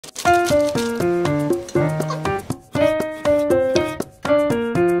هاي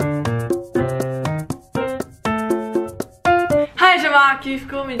يا جماعة،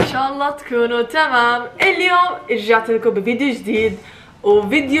 كيفكم؟ ان شاء الله تكونوا تمام. اليوم رجعت لكم بفيديو جديد،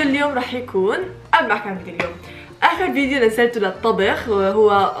 وفيديو اليوم راح يكون قبل ما احكي عن فيديو اليوم. اخر فيديو نزلته للطبخ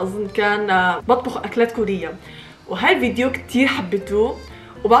وهو اظن كان بطبخ اكلات كورية، وهاي الفيديو كتير حبيتوه.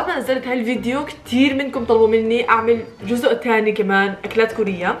 وبعد ما نزلت هاي الفيديو كتير منكم طلبوا مني اعمل جزء تاني كمان اكلات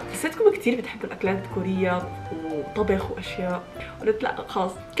كورية. حسيتكم كتير بتحبوا الاكلات الكورية وطبخ واشياء، قلت لا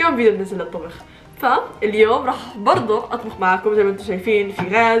خلاص كمان فيديو بنزل للطبخ. فاليوم راح برضو اطبخ معاكم زي ما انتم شايفين،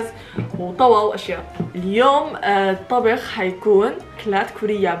 في غاز وطوا واشياء. اليوم الطبخ حيكون اكلات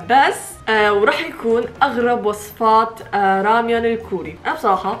كورية بس، وراح يكون اغرب وصفات راميون الكوري. انا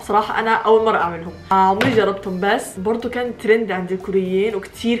بصراحة انا اول مرة اعملهم، عمري جربتهم بس برضو كان ترند عند الكوريين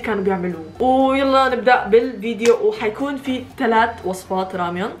وكتير كانوا بيعملوه. ويلا نبدأ بالفيديو، وحيكون في 3 وصفات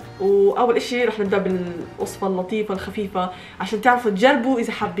راميون. واول اشي راح نبدأ بالوصفة اللطيفة الخفيفة عشان تعرفوا تجربوا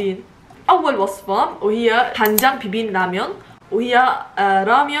اذا حابين. اول وصفه وهي حنجان بيبين راميون، وهي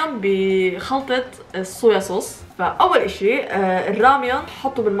راميون بخلطه الصويا صوص. فاول اشي الراميون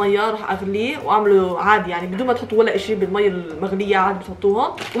حطه بالميه، راح اغليه واعمله عادي يعني بدون ما تحطوا ولا اشي بالميه المغليه، عادي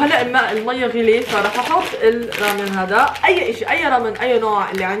بتحطوها. وهلا الميه غلي، فراح احط الراميون هذا، اي اشي اي رامن اي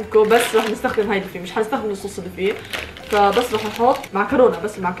نوع اللي عندكم، بس راح نستخدم هاي اللي فيه، مش حنستخدم الصوص اللي فيه. فبس راح احط معكرونه،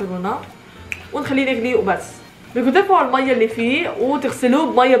 بس المعكرونه، ونخليه يغلي وبس. بدكم ترفعوا المية اللي فيه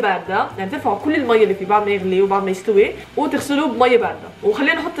وتغسلوه بمية باردة، يعني ترفعوا كل المية اللي فيه بعد ما يغلي وبعد ما يستوي وتغسلوه بمية باردة.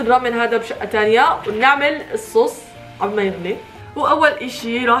 وخلينا نحط الرامن هذا بشقة تانية ونعمل الصوص قبل ما يغلي. وأول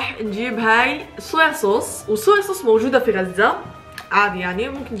إشي راح نجيب هاي الصويا صوص، والصويا صوص موجودة في غزة عادي، يعني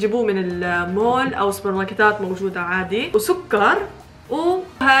ممكن تجيبوه من المول أو سوبر ماركتات موجودة عادي، وسكر،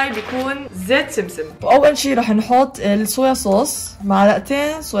 وهاي بيكون زيت سمسم. وأول شي راح نحط الصويا صوص،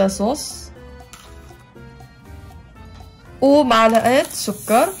 معلقتين صويا صوص ومعلقة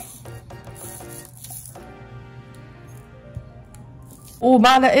سكر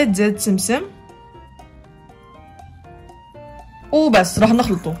ومعلقة زيت سمسم، وبس راح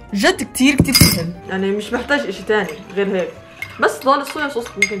نخلطه. جد كتير سهل، يعني مش محتاج اشي تاني غير هيك، بس ضل الصويا صوص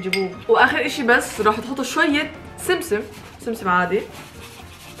ممكن تجيبوه. واخر اشي بس راح تحطوا شوية سمسم عادي.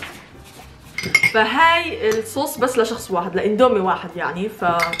 فهاي الصوص بس لشخص واحد، لاندومي واحد يعني،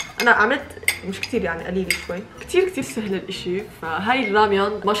 فانا عملت مش كتير يعني قليل شوي. كتير سهل الاشي. فهاي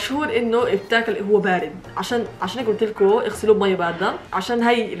الراميون مشهور انه بتاكل هو بارد، عشان هيك قلت لكم اغسلوه بمية باردة، عشان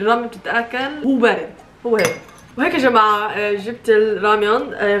هاي الراميون بتتاكل هو بارد، هو هيك. وهيك يا جماعة جبت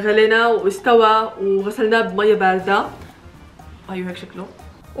الراميون، غليناه واستوى وغسلناه بمية باردة. ايوه هيك شكله.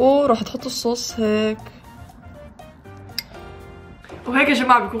 وراح تحطوا الصوص هيك، وهيك يا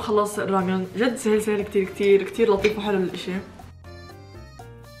جماعة بيكون خلص الراميون. جد سهل كتير لطيف وحلو الاشي.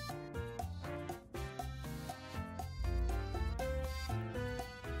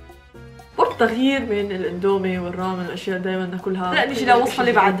 برضه تغيير من الاندومي والرامن والاشياء دايما ناكلها. هلا نيجي للوصفة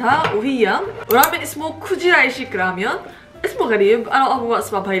اللي بعدها، وهي رامن اسمه كوجيرايشيك راميون. اسمه غريب، انا اول مرة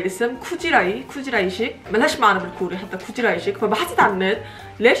اسمع بهاي الاسم، كوجيرايشيك، ملهاش معنى بالكوري حتى كوجيرايشيك. فبحثت عن النت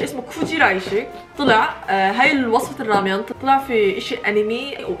ليش اسمه كوجيرايشيك، طلع هاي وصفة الراميون طلع في اشي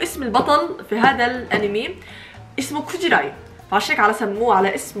انمي، واسم البطل في هذا الانمي اسمه كوجيراي، فعشان هيك على سموه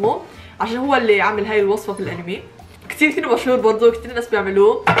على اسمه، عشان هو اللي عامل هاي الوصفة في الانمي. كتير مشهور برضه، كتير ناس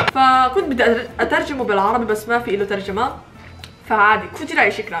بيعملوه. فكنت بدي اترجمه بالعربي بس ما في له ترجمة، فعادي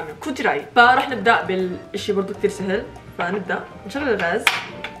كوجيرايشيك راميون كوجيراي. فراح نبدأ بالاشي برضه كتير سهل. فنبدأ نشغل الغاز،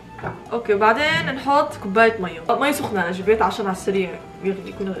 اوكي، وبعدين نحط كوباية مية سخنة. انا جبت عشان على السريع يغلي،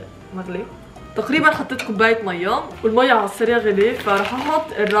 يكون مغلي. تقريبا حطيت كوباية مية والمية على السريع غلي. فراح احط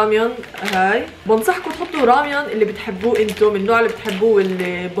الراميون هاي. بنصحكم تحطوا راميون اللي بتحبوه انتم، من النوع اللي بتحبوه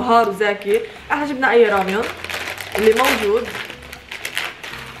واللي بهار وزاكي. احنا جبنا اي راميون اللي موجود.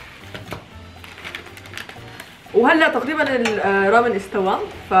 وهلا تقريبا الرامن استوى،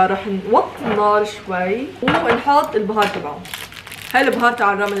 فراح نوطي النار شوي ونحط البهار تبعه. هاي البهار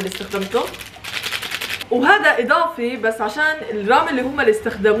تاع الرامن اللي استخدمته، وهذا اضافي بس عشان الرامن اللي هم اللي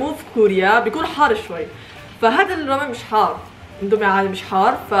استخدموه في كوريا بيكون حار شوي. فهذا الرامن مش حار، اندومي عادي مش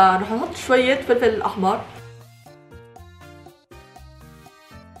حار. فراح نحط شوية فلفل احمر،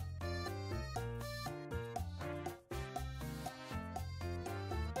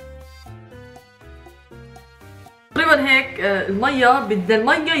 تقريبا هيك. المية بدنا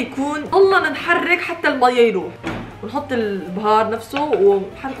المية يكون ضلنا نحرك حتى المية يروح، ونحط البهار نفسه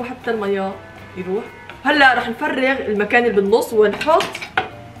ونحركه حتى المية يروح. هلا رح نفرغ المكان اللي بالنص ونحط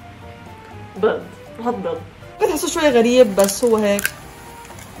بيض. نحط بيض، بتحسوا شوي غريب بس هو هيك.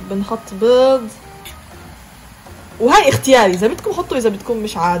 بنحط بيض وهي اختياري، اذا بدكم حطوا اذا بدكم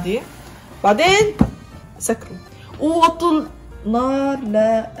مش عادي. بعدين سكروا ووطوا النار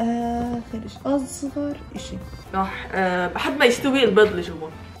لاخر اصغر اشي، راح لحد ما يستوي البيض اللي جوا.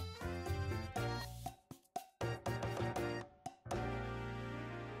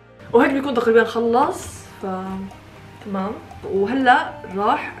 وهيك بيكون تقريبا خلص. تمام. وهلا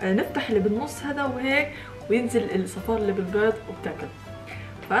راح نفتح اللي بالنص هذا وهيك وينزل الصفار اللي بالبيض وبتاكل.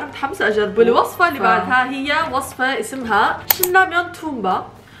 فانا متحمسه اجربه. الوصفه اللي بعدها هي وصفه اسمها راميون تومبا،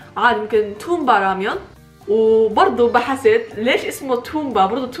 عادي ممكن تومبا راميون. وبرضه بحثت ليش اسمه تومبا،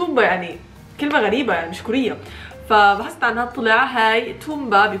 برضه تومبا يعني كلمه غريبه يعني مش كوريه، فبحثت عنها طلع هاي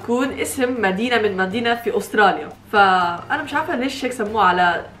تومبا بيكون اسم مدينه من مدينه في استراليا. فانا مش عارفه ليش هيك سموه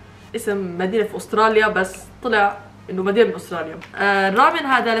على اسم مدينه في استراليا، بس طلع انه مدينه من استراليا. الرامن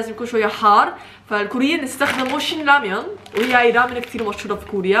هذا لازم يكون شويه حار، فالكوريين استخدموا راميون، وهي رامن كثير مشهوره في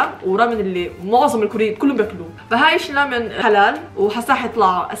كوريا، ورامن اللي معظم الكوريين كلهم بياكلوه. فهاي رامن حلال وحساه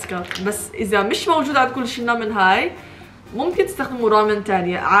حيطلع اسكر، بس اذا مش موجود عند كل رامن هاي ممكن تستخدموا رامن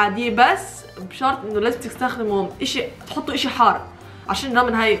ثانيه عادي، بس بشرط انه لازم تستخدموا شيء، تحطوا شيء حار عشان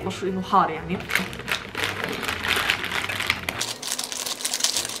الرامن هاي مشهور انه حار يعني.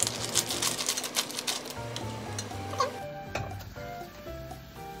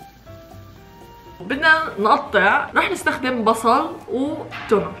 بدنا نقطع، رح نستخدم بصل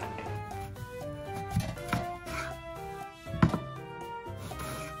وتومة.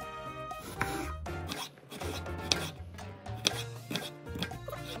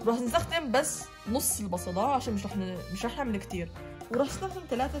 رح نستخدم بس نص البصلة عشان مش رح نعمل كتير، ورح نستخدم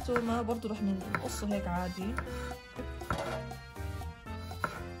 3 تومة برضه رح نقصه هيك عادي.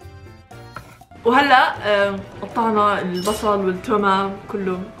 وهلا قطعنا البصل والتومة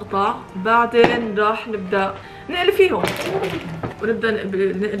كله قطع، بعدين راح نبدا نقلب فيهم، ونبدا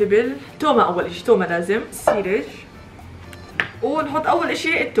نقلب التومة. اول اشي تومة لازم سيرج، ونحط اول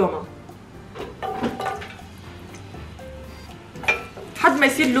اشي التومة لحد ما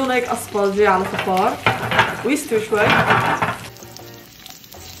يصير لونه هيك اصفر زي على صفار ويستوي شوي.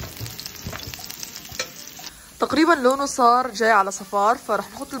 تقريبا لونه صار جاي على صفار، فرح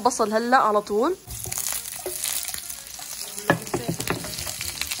نحط البصل هلا على طول.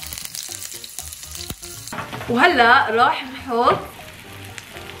 وهلا راح نحط،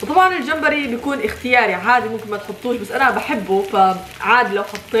 وطبعا الجمبري بيكون اختياري عادي ممكن ما تحطوش، بس انا بحبه فعادي لو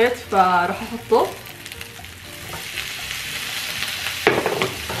حطيت فراح احطه.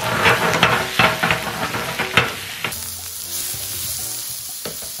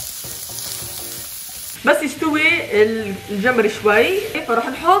 بس يستوي الجمبري شوي فراح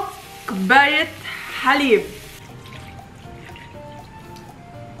نحط كوباية حليب.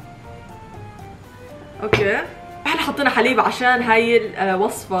 اوكي، احنا حطينا حليب عشان هاي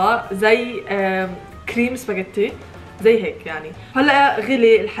الوصفة زي كريم سباجيتي زي هيك يعني. هلا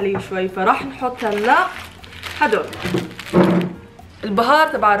غلي الحليب شوي فراح نحط هلا هدول البهار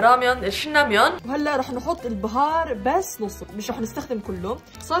تبع الراميون الشناميون. وهلا رح نحط البهار بس نص، مش رح نستخدم كله.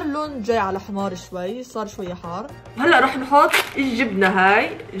 صار اللون جاي على حمار شوي، صار شوي حار. هلا رح نحط الجبنه،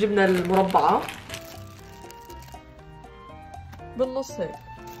 هاي الجبنه المربعه بالنص هيك،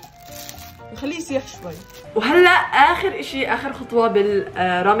 نخليه يسيح شوي. وهلا اخر اشي، اخر خطوه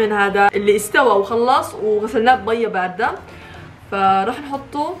بالرامن هذا اللي استوى وخلص وغسلناه بميه بارده، فرح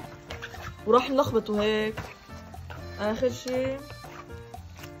نحطه وراح نلخبطه هيك اخر شي.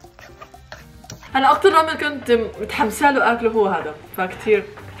 انا اكتر رامن كنت متحمسه له اكله هو هذا، فكتير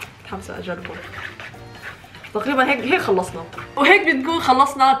متحمسه اجربه. تقريبا هيك خلصنا، وهيك بنكون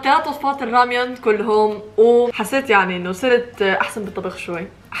خلصنا 3 وصفات الراميون كلهم. وحسيت يعني انه صرت احسن بالطبخ شوي،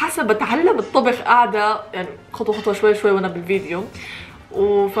 حاسه بتعلم الطبخ قاعده يعني خطوه خطوه شوي شوي وانا بالفيديو،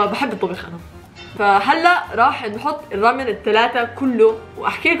 فبحب الطبخ انا. فهلا راح نحط الرامن ال3 كله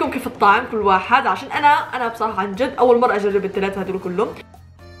واحكي لكم كيف الطعم كل واحد، عشان انا بصراحه عن جد اول مره اجرب ال3 هدول كلهم.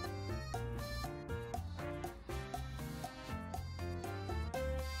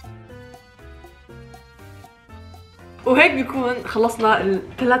 وهيك بيكون خلصنا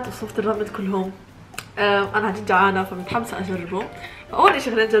ال3 وصفات الرامن كلهم. انا عن جد جعانه فمتحمسه اجربه. فاول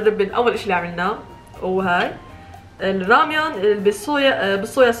اشي خلينا نجرب من اول اشي اللي عملناه، وهاي الراميون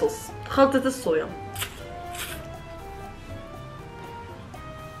بالصويا صوص، خلطه الصويا.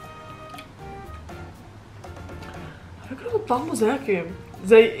 فكرة طعمه زاكي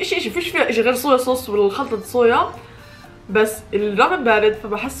زي اشي فيش فيها اشي غير صويا صوص والخلطة الصويا، بس الرامن بارد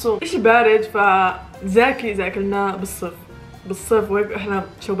فبحسه اشي بارد فزاكي اذا اكلناه بالصيف. بالصيف وهيك احنا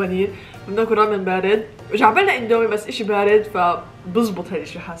شوبانين بدنا ناكل رامن بارد، وجعبلنا اندومي بس اشي بارد فبزبط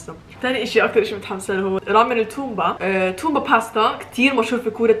هالاشي حاسه. ثاني اشي اكثر اشي متحمسه له هو رامن التومبا. تومبا باستا كثير مشهور في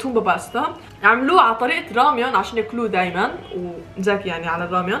كوريا. تومبا باستا عملوه على طريقه راميون عشان ياكلوه دائما وزاكي يعني على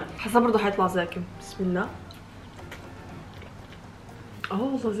الراميون. حاسه برضه حيطلع زاكي. بسم الله.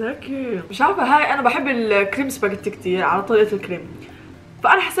 والله زاكي. مش عارفه، هاي انا بحب الكريم سباجيتي كثير على طريقه الكريم،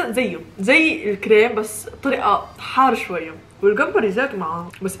 فانا حسيت زيه زي الكريم بس طريقه حار شويه، والجمبري زاكي معاه.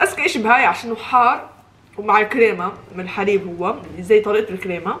 بس اذكى اشي بهاي عشانه حار ومع الكريمه من الحليب، هو زي طريقه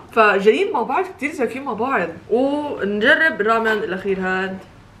الكريمه، فجايين مع بعض كثير زاكيين مع بعض. ونجرب الرامن الاخير هاد.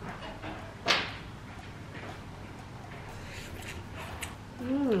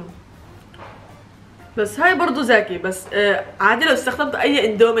 بس هاي برضو زاكي، بس عادي لو استخدمت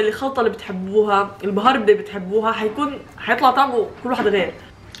اي اندومي، الخلطه اللي بتحبوها، البهار اللي بتحبوها، حيطلع طعمه كل واحد غير.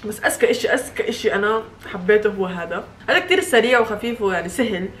 بس اذكى اشي انا حبيته هو هذا كتير سريع وخفيف ويعني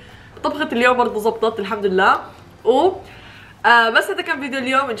سهل. طبخة اليوم برضه زبطت الحمد لله. بس هذا كان فيديو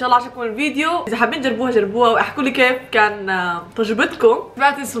اليوم، ان شاء الله عجبكم الفيديو. اذا حابين جربوها واحكوا لي كيف كان تجربتكم.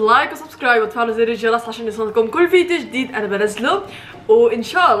 ما تنسوا اللايك وسبسكرايب وتفعلوا زر الجرس عشان يوصلكم كل فيديو جديد انا بنزله. وان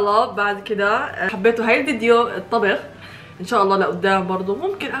شاء الله بعد كده حبيتوا هاي الفيديو الطبخ، ان شاء الله لقدام برضه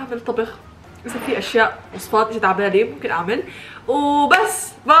ممكن اعمل طبخ اذا في اشياء وصفات اجت على بالي ممكن اعمل.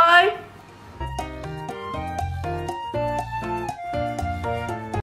 وبس باي.